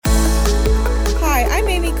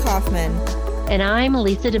Kaufman. And I'm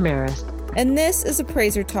Lisa Damaris. And this is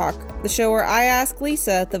Appraiser Talk, the show where I ask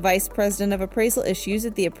Lisa, the Vice President of Appraisal Issues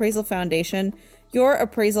at the Appraisal Foundation, your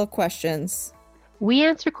appraisal questions. We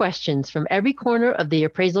answer questions from every corner of the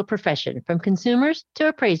appraisal profession, from consumers to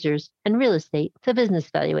appraisers and real estate to business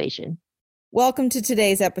valuation. Welcome to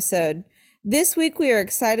today's episode. This week, we are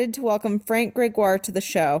excited to welcome Frank Gregoire to the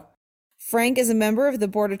show. Frank is a member of the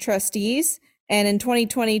Board of Trustees, and in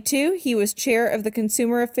 2022, he was chair of the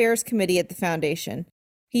Consumer Affairs Committee at the Foundation.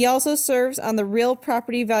 He also serves on the Real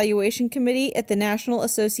Property Valuation Committee at the National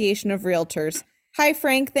Association of Realtors. Hi,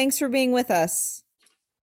 Frank. Thanks for being with us.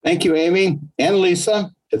 Thank you, Amy and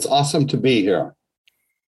Lisa. It's awesome to be here.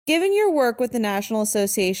 Given your work with the National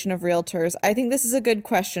Association of Realtors, I think this is a good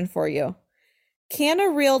question for you. Can a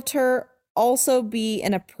realtor also be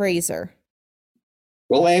an appraiser?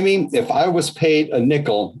 Well, Amy, if I was paid a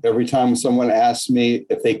nickel every time someone asked me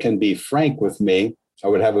if they can be frank with me, I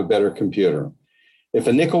would have a better computer. If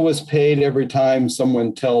a nickel was paid every time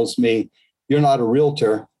someone tells me, you're not a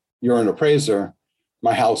realtor, you're an appraiser,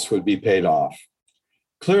 my house would be paid off.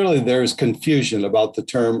 Clearly, there's confusion about the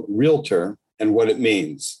term realtor and what it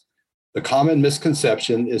means. The common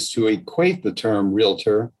misconception is to equate the term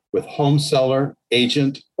realtor with home seller,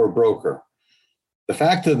 agent, or broker. The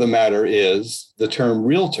fact of the matter is, the term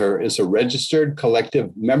realtor is a registered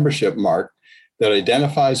collective membership mark that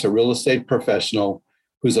identifies a real estate professional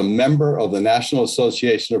who's a member of the National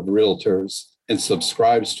Association of Realtors and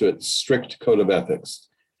subscribes to its strict code of ethics.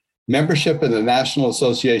 Membership in the National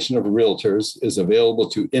Association of Realtors is available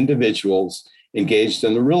to individuals engaged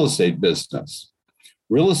in the real estate business.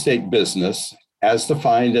 Real estate business, as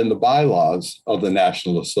defined in the bylaws of the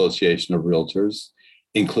National Association of Realtors,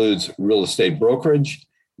 includes real estate brokerage,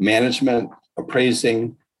 management,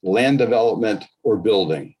 appraising, land development, or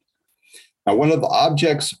building. Now, one of the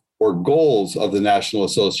objects or goals of the National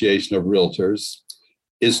Association of Realtors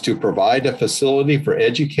is to provide a facility for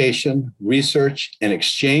education, research, and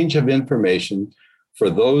exchange of information for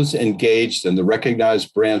those engaged in the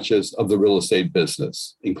recognized branches of the real estate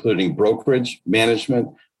business, including brokerage, management,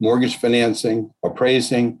 mortgage financing,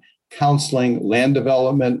 appraising, counseling, land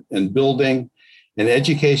development, and building, and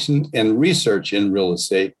education and research in real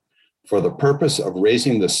estate for the purpose of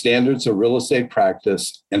raising the standards of real estate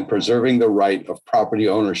practice and preserving the right of property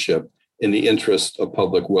ownership in the interest of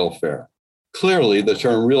public welfare. Clearly, the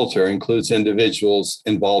term realtor includes individuals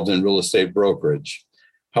involved in real estate brokerage.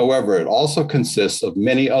 However, it also consists of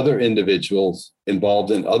many other individuals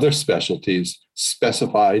involved in other specialties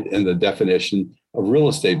specified in the definition of real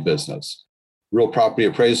estate business. Real property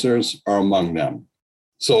appraisers are among them.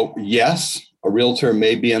 So, yes, a realtor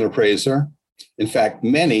may be an appraiser. In fact,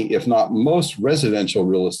 many, if not most, residential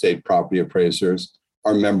real estate property appraisers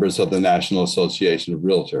are members of the National Association of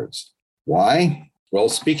Realtors. Why? Well,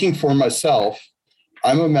 speaking for myself,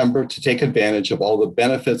 I'm a member to take advantage of all the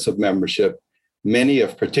benefits of membership, many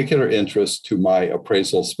of particular interest to my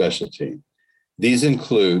appraisal specialty. These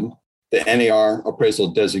include the NAR Appraisal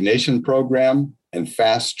Designation Program and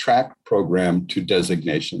Fast Track Program to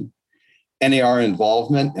Designation, NAR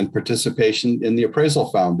involvement and participation in the Appraisal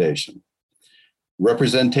Foundation,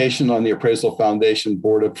 representation on the Appraisal Foundation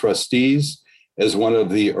Board of Trustees as one of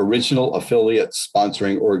the original affiliate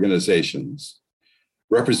sponsoring organizations,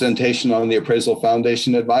 representation on the Appraisal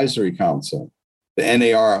Foundation Advisory Council, the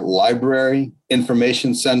NAR Library,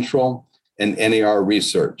 Information Central, and NAR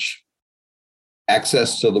Research,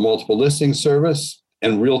 access to the Multiple Listing Service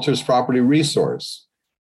and Realtors Property Resource,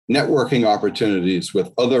 networking opportunities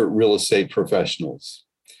with other real estate professionals,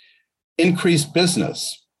 increased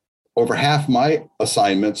business. Over half my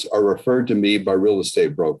assignments are referred to me by real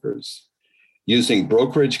estate brokers, using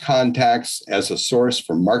brokerage contacts as a source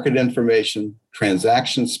for market information,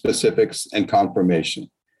 transaction specifics, and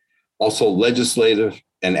confirmation. Also legislative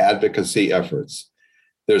and advocacy efforts.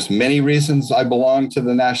 There's many reasons I belong to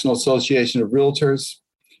the National Association of Realtors.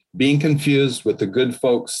 Being confused with the good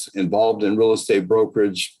folks involved in real estate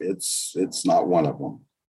brokerage, it's not one of them.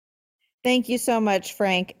 Thank you so much,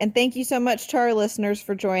 Frank. And thank you so much to our listeners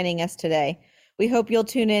for joining us today. We hope you'll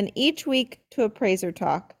tune in each week to Appraiser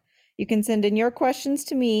Talk. You can send in your questions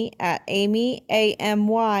to me at Amy,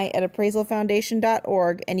 AMY, at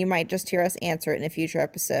appraisalfoundation.org, and you might just hear us answer it in a future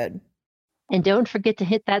episode. And don't forget to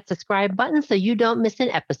hit that subscribe button so you don't miss an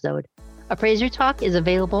episode. Appraiser Talk is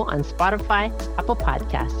available on Spotify, Apple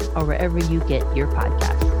Podcasts, or wherever you get your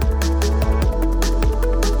podcasts.